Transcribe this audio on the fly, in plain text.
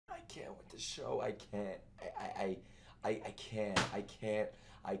can't with the show. I can't. I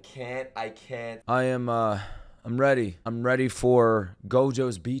can't. I'm ready. I'm ready for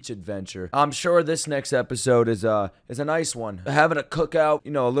Gojo's beach adventure. I'm sure this next episode is a nice one. Having a cookout,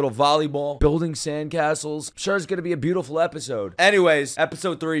 you know, a little volleyball, building sandcastles. I'm sure it's gonna be a beautiful episode. Anyways,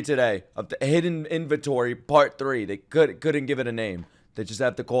 episode 3 today of the Hidden Inventory Part 3. They couldn't give it a name. They just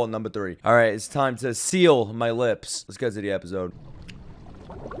have to call it number 3. All right, it's time to seal my lips. Let's get to the episode.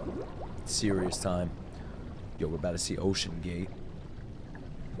 Serious time. Yo, we're about to see Ocean Gate.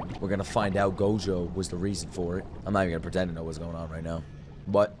 We're gonna find out Gojo was the reason for it. I'm not even gonna pretend to know what's going on right now.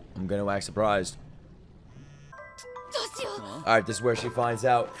 But I'm gonna act surprised. Alright, this is where she finds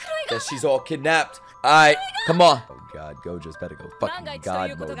out that she's all kidnapped. Alright, come on. Oh god, Gojo's better go fucking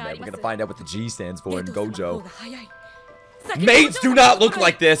god mode, man. We're gonna find out what the G stands for in Gojo. Maids do not look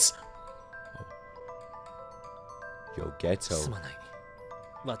like this! Yo, Geto.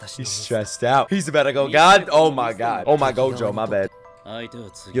 He's stressed out. He's about to go god. Oh my god. Oh my Gojo, my bad.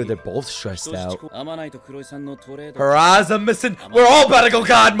 Yo, they're both stressed out. Haraza missing. We're all about to go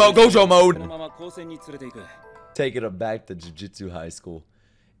god mode, Gojo mode. Taking them back to Jujutsu High School.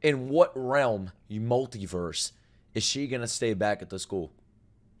 In what realm, multiverse, is she gonna stay back at the school?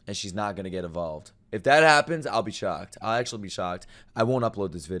 And she's not gonna get involved. If that happens, I'll be shocked. I'll actually be shocked. I won't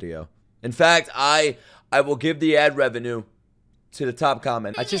upload this video. In fact, I will give the ad revenue to the top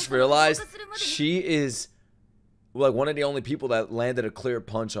comment. I just realized she is like one of the only people that landed a clear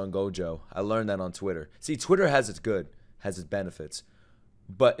punch on Gojo. I learned that on Twitter. See, Twitter has its good, has its benefits,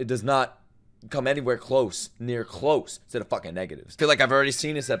 but it does not come anywhere near close to the fucking negatives. I feel like I've already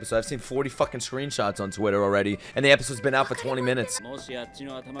seen this episode. I've seen 40 fucking screenshots on Twitter already, and the episode's been out for 20 minutes.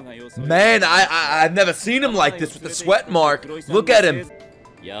 Man, I've never seen him like this with the sweat mark. Look at him.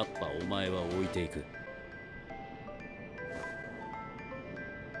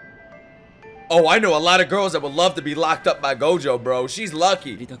 Oh, I know a lot of girls that would love to be locked up by Gojo, bro. She's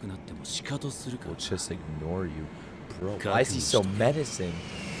lucky. We'll just ignore you. Bro, why is he so menacing?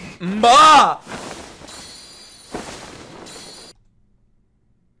 Ma!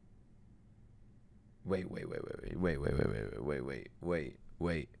 Wait.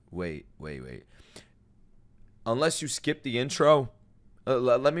 Unless you skip the intro,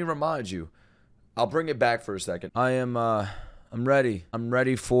 let me remind you. I'll bring it back for a second. I'm ready. I'm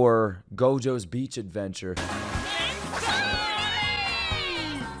ready for Gojo's beach adventure.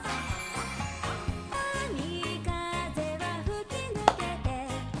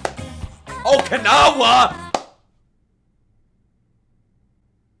 Okinawa!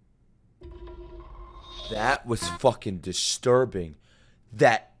 That was fucking disturbing.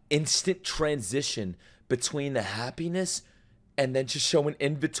 That instant transition between the happiness and then just showing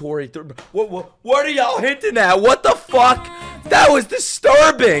inventory. What are y'all hinting at? What the fuck? That was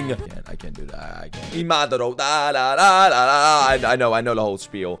disturbing. I can't do that. I can't. I know the whole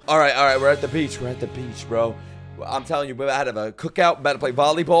spiel. All right. We're at the beach. We're at the beach, bro. I'm telling you, we're about to have a cookout. We're about to play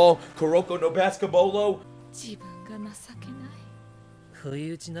volleyball. Kuroko no basketball.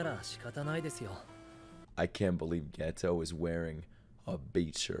 I can't believe Geto is wearing a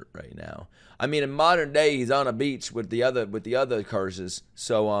beach shirt right now. I mean, in modern day, he's on a beach with the other curses.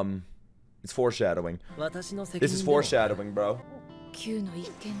 So it's foreshadowing. This is foreshadowing, bro.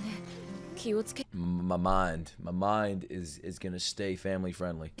 My mind is gonna stay family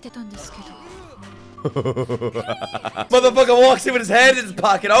friendly. Motherfucker walks in with his hand in his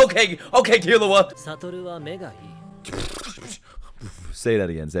pocket. Okay, Killua. Say that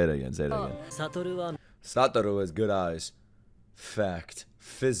again. Satoru has good eyes. Fact.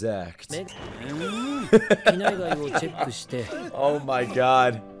 Physact. Oh my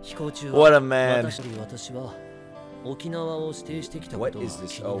god. What a man. What is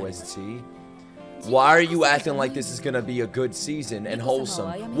this OST? Why are you acting like this is gonna be a good season and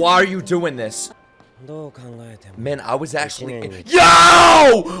wholesome? Why are you doing this? Man, I was actually... Yo!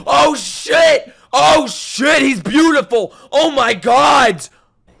 Oh shit! Oh shit! He's beautiful! Oh my god!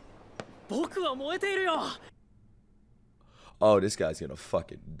 Oh, this guy's gonna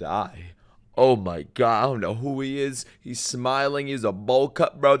fucking die. Oh my god, I don't know who he is. He's smiling, he's a bowl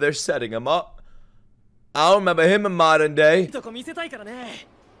cut, bro. They're setting him up. I don't remember him in modern day.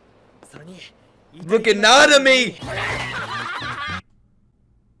 Looking out at me!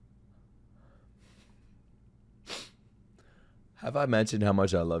 Have I mentioned how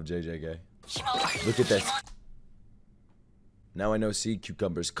much I love JJK? Look at this. Now I know sea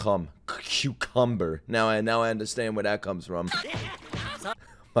cucumbers come. Cucumber. Now I understand where that comes from.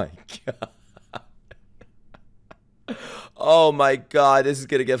 My god. Oh my god, this is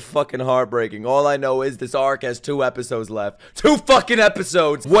gonna get fucking heartbreaking. All I know is this arc has 2 episodes left. 2 fucking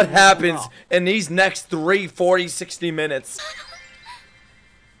episodes! What happens in these next 3, 40, 60 minutes?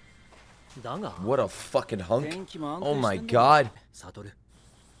 What a fucking hunk. Oh my god. God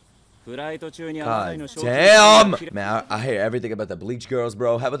damn! Man, I hear everything about the Bleach girls,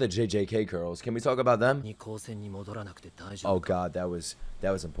 bro. How about the JJK girls? Can we talk about them? Oh god, that was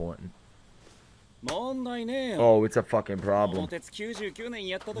important. Oh, it's a fucking problem.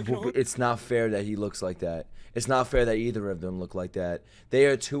 It's not fair that he looks like that. It's not fair that either of them look like that. They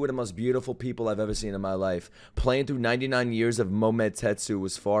are 2 of the most beautiful people I've ever seen in my life. Playing through 99 years of Momed Tetsu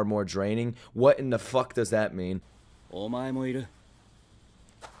was far more draining. What in the fuck does that mean?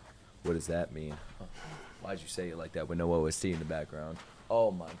 What does that mean? Why'd you say it like that with no OST in the background? Oh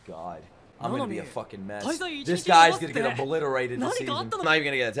my god. I'm gonna be a fucking mess. This guy's gonna get obliterated this season. I'm not even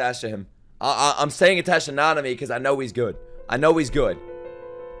gonna get attached to him. I'm saying attached to Nanami because I know he's good. I know he's good.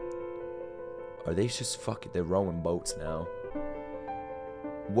 Are they just fucking... They're rowing boats now.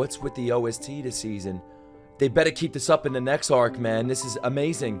 What's with the OST this season? They better keep this up in the next arc, man. This is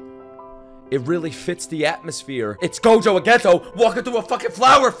amazing. It really fits the atmosphere. It's Gojo and Geto walking through a fucking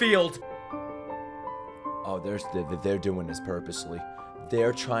flower field. Oh, they're doing this purposely.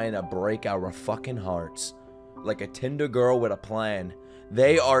 They're trying to break our fucking hearts. Like a Tinder girl with a plan.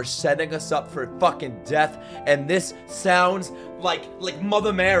 They are setting us up for fucking death, and this sounds like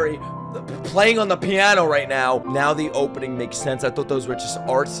Mother Mary playing on the piano right now. Now the opening makes sense. I thought those were just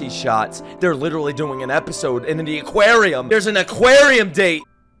artsy shots. They're literally doing an episode in the aquarium. There's an aquarium date.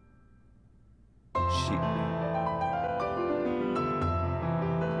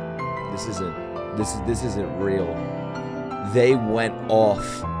 This isn't real. They went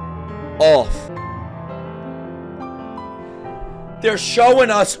off. They're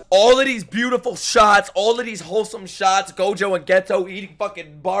showing us all of these beautiful shots, all of these wholesome shots. Gojo and Geto eating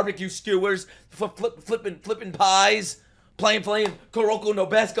fucking barbecue skewers, flipping pies, playing Kuroko no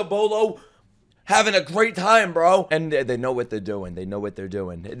Basketbolo, having a great time, bro. And they know what they're doing. They know what they're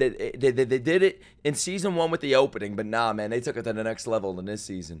doing. They did it in season 1 with the opening, but nah, man, they took it to the next level in this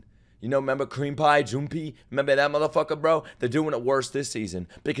season. You know, remember Cream Pie, Junpei? Remember that motherfucker, bro? They're doing it worse this season.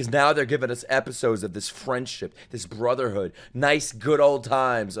 Because now they're giving us episodes of this friendship, this brotherhood. Nice, good old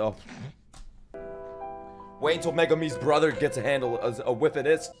times. Oh. Wait until Megumi's brother gets a handle, a whiff of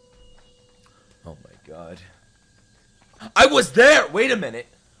this. Oh my god. I was there! Wait a minute.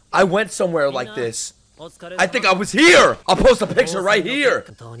 I went somewhere like this. I think I was here! I'll post a picture right here!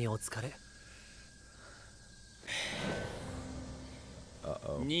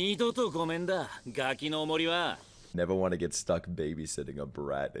 Uh-oh. Never want to get stuck babysitting a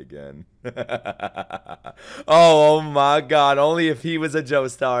brat again. Oh my god, only if he was a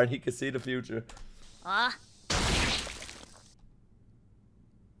Joestar and he could see the future.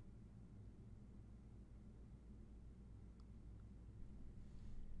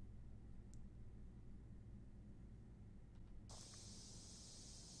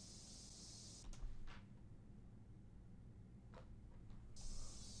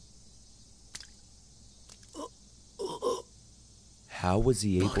 How was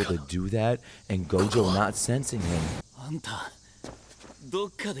he able to do that and Gojo not sensing him?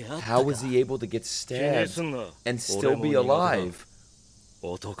 How was he able to get stabbed and still be alive?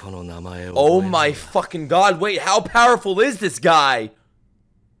 Oh my fucking god, wait, how powerful is this guy?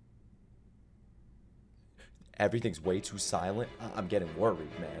 Everything's way too silent. I'm getting worried,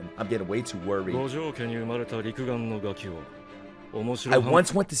 man. I'm getting way too worried. I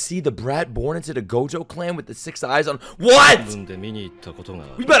once went to see the brat born into the Gojo clan with the 6 eyes on. What?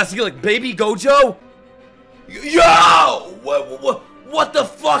 We better see like baby Gojo? Yo! What the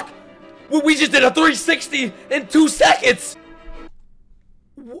fuck? We just did a 360 in 2 seconds.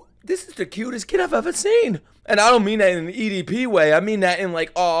 This is the cutest kid I've ever seen. And I don't mean that in an EDP way. I mean that in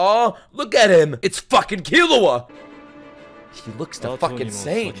like, aw, look at him. It's fucking Killua. He looks the fucking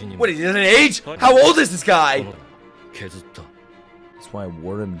same. What, is he an age? How old is this guy? That's why I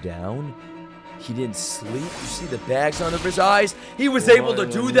wore him down. He didn't sleep. You see the bags under his eyes? He was able to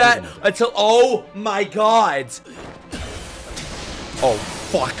do that until, oh my god. Oh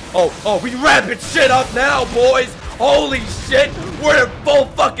fuck. Oh, we wrapping shit up now, boys. Holy shit. We're in full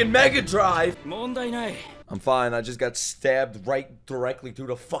fucking Mega Drive. I'm fine. I just got stabbed right directly through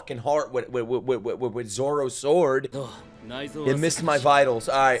the fucking heart with Zoro's sword. It missed my vitals.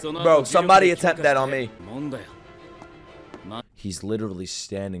 Alright, bro, somebody attempt that on me. He's literally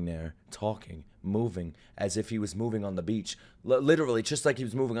standing there, talking, moving as if he was moving on the beach. Literally, just like he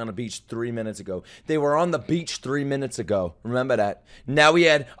was moving on the beach 3 minutes ago. They were on the beach 3 minutes ago. Remember that? Now he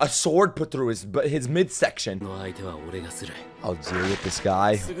had a sword put through his midsection. I'll deal with this guy.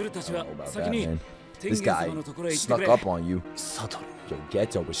 I don't know about that, man. This guy snuck up on you. Yo,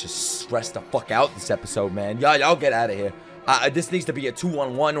 Geto was just stressed the fuck out this episode, man. Y'all get out of here. This needs to be a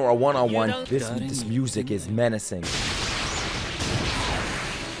 2-on-1 or a 1-on-1. This music is menacing.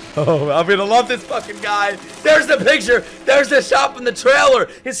 Oh, I'm gonna love this fucking guy. There's the picture. There's the shot from the trailer.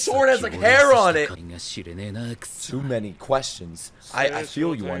 His sword has like hair on it. Too many questions. I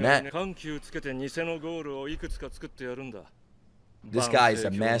feel you on that. This guy is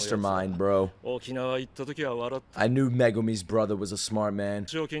a mastermind, bro. I knew Megumi's brother was a smart man.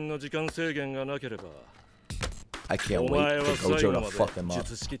 I can't wait for Gojo to fuck him up.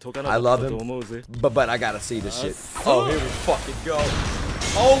 I love him, but I gotta see this shit. Oh, here we fucking go.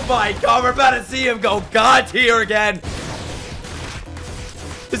 Oh my god, we're about to see him go God tier again.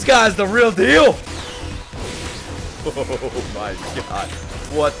 This guy's the real deal. Oh my god.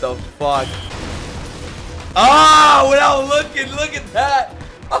 What the fuck? Oh, without looking, look at that.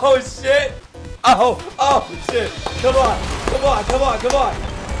 Oh shit. Oh shit. Come on.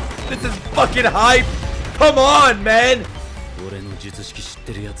 This is fucking hype. Come on, man.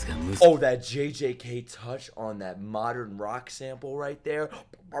 Oh, that JJK touch on that modern rock sample right there.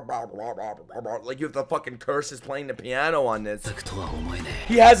 Like you have the fucking curses playing the piano on this.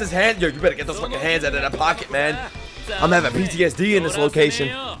 He has his hand. Yo, you better get those fucking hands out of that pocket, man. I'm having PTSD in this location.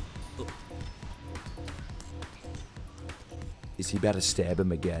 Is he about to stab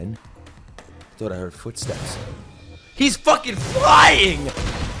him again? I thought I heard footsteps. He's fucking flying!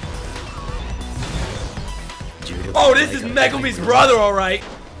 Oh, this is Megumi's brother, alright.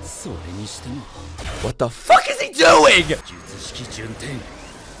 What the fuck is he doing?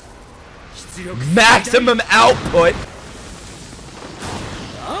 Maximum output.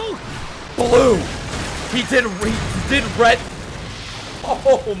 Blue. He did red.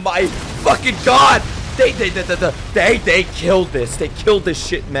 Oh my fucking god. They killed this. They killed this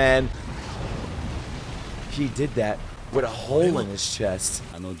shit, man. He did that with a hole in his chest.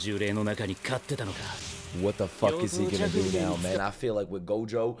 What the fuck is he gonna do now, man? I feel like with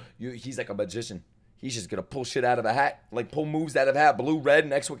Gojo, he's like a magician. He's just gonna pull shit out of a hat. Like pull moves out of a hat. Blue, red,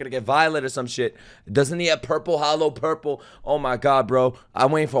 next we're gonna get violet or some shit. Doesn't he have purple, hollow purple? Oh my god, bro.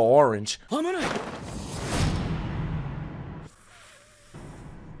 I'm waiting for orange.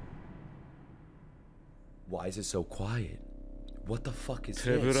 Why is it so quiet? What the fuck is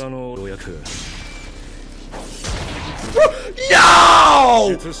this?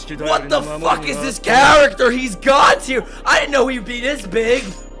 No! What the fuck is this character? He's God tier. I didn't know he'd be this big.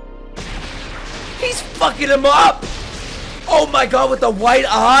 He's fucking him up. Oh my god, with the white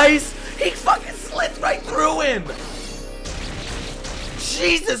eyes. He fucking slits right through him.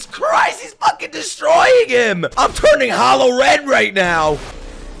 Jesus Christ, he's fucking destroying him. I'm turning hollow red right now.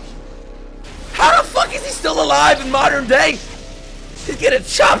 How the fuck is he still alive in modern day? He's getting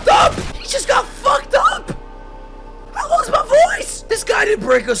chopped up. He just got fucked up. I lost my voice. This guy didn't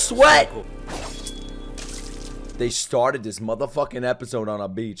break a sweat. They started this motherfucking episode on a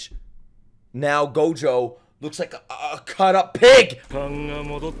beach. Now Gojo looks like a cut up pig. I'm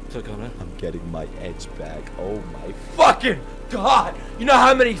getting my edge back. Oh my fucking god. You know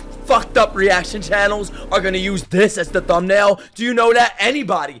how many fucked up reaction channels are gonna use this as the thumbnail? Do you know that?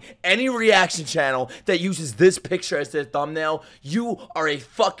 Anybody, any reaction channel that uses this picture as their thumbnail, you are a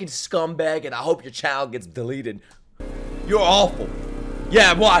fucking scumbag, and I hope your channel gets deleted. You're awful.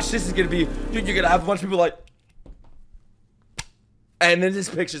 Yeah, watch. This is gonna be. You're gonna have a bunch of people like. And then this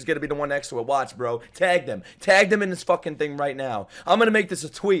picture's gonna be the one next to it. Watch, bro. Tag them. Tag them in this fucking thing right now. I'm gonna make this a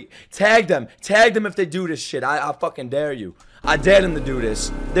tweet. Tag them. Tag them if they do this shit. I fucking dare you. I dare them to do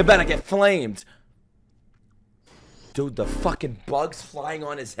this. They better get flamed. Dude, the fucking bugs flying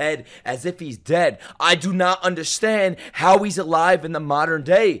on his head as if he's dead. I do not understand how he's alive in the modern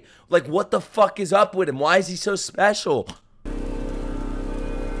day. Like, what the fuck is up with him? Why is he so special?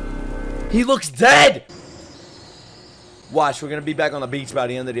 He looks dead! Watch, we're gonna be back on the beach by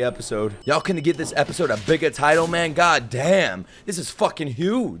the end of the episode. Y'all can give this episode a bigger title, man? God damn. This is fucking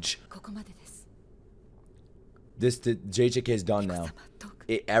huge. The JJK is done now.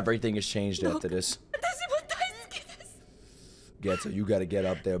 Everything has changed after this. Geto, you gotta get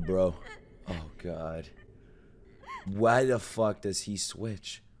up there, bro. Oh, God. Why the fuck does he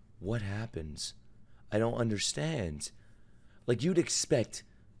switch? What happens? I don't understand. Like, you'd expect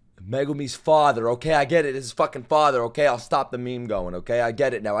Megumi's father, okay? I get it. His fucking father, okay? I'll stop the meme going, okay? I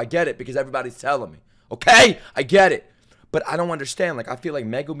get it now. I get it because everybody's telling me, okay? I get it. But I don't understand. Like, I feel like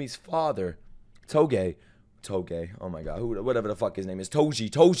Megumi's father Toge. Oh my god, whatever the fuck his name is.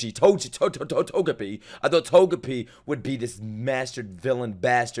 Togepi. I thought Togepi would be this mastered villain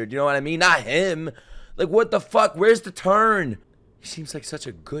bastard. You know what I mean? Not him. Like, what the fuck? Where's the turn? He seems like such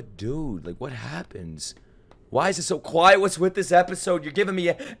a good dude. Like, what happens? Why is it so quiet? What's with this episode? You're giving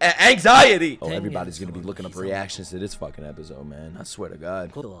me anxiety. Oh, everybody's gonna be looking up reactions to this fucking episode, man. I swear to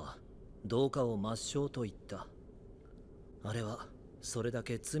God.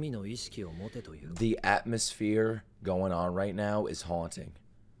 The atmosphere going on right now is haunting.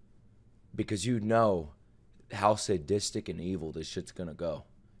 Because you know how sadistic and evil this shit's gonna go.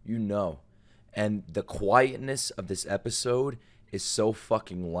 You know. And the quietness of this episode is so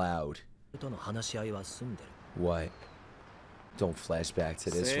fucking loud. What? Don't flash back to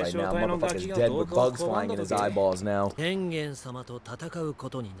this right now. Motherfucker's dead with bugs flying in his eyeballs now. I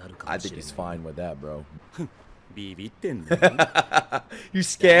think he's fine with that, bro. You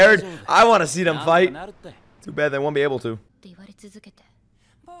scared? I want to see them fight. Too bad they won't be able to.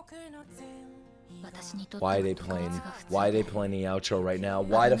 Why are they playing? Why are they playing the outro right now?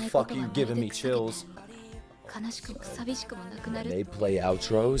 Why the fuck are you giving me chills? When they play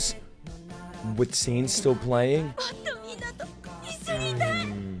outros with scenes still playing.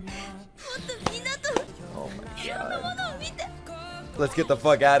 Oh my god. Let's get the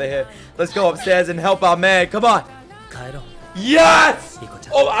fuck out of here. Let's go upstairs and help our man. Come on. Yes!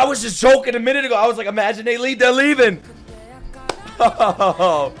 Oh, I was just joking a minute ago. I was like, imagine they leave. They're leaving.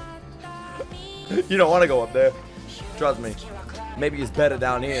 Oh. You don't want to go up there. Trust me. Maybe it's better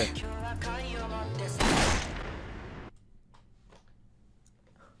down here.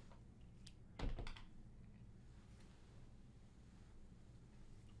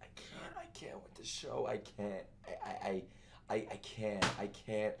 I can't with the show. I can't. I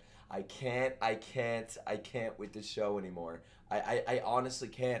can't with this show anymore. I honestly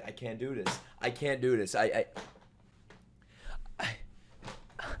can't. I can't do this. I can't do this.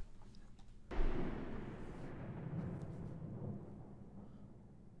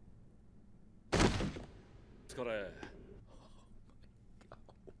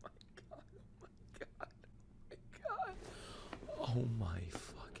 Oh my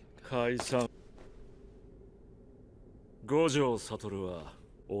fucking god. Kaizen. Gojo Satoru wa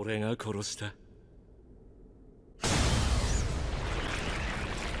ore ga koroshita.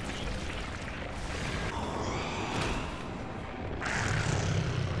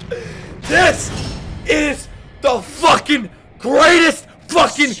 This is the fucking greatest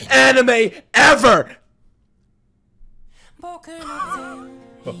fucking anime ever!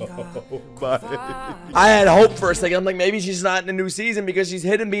 I had hope for a second. I'm like, maybe she's not in the new season because she's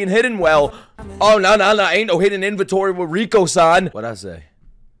being hidden well. Oh, no. Ain't no hidden inventory with Rico-san. What'd I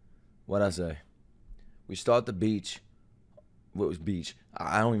say? We start the beach. What was beach?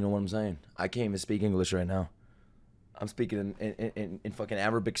 I don't even know what I'm saying. I can't even speak English right now. I'm speaking in fucking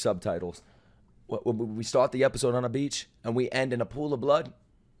Arabic subtitles. We start the episode on a beach and we end in a pool of blood.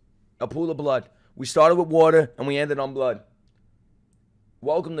 A pool of blood. We started with water and we ended on blood.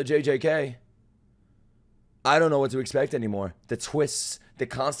 Welcome to JJK. I don't know what to expect anymore. The twists, the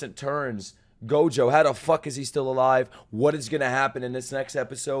constant turns. Gojo, how the fuck is he still alive? What is going to happen in this next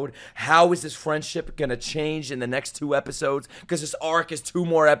episode? How is this friendship going to change in the next 2 episodes? Because this arc is 2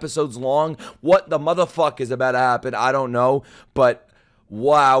 more episodes long. What the motherfuck is about to happen? I don't know. But,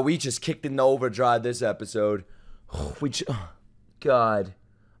 wow, we just kicked in the overdrive this episode. God.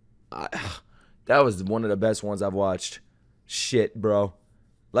 That was one of the best ones I've watched. Shit, bro.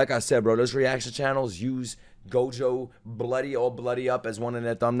 Like I said, bro, those reaction channels use Gojo all bloody up as one of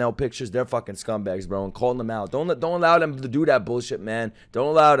their thumbnail pictures. They're fucking scumbags, bro, and calling them out. Don't allow them to do that bullshit, man. Don't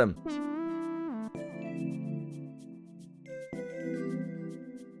allow them.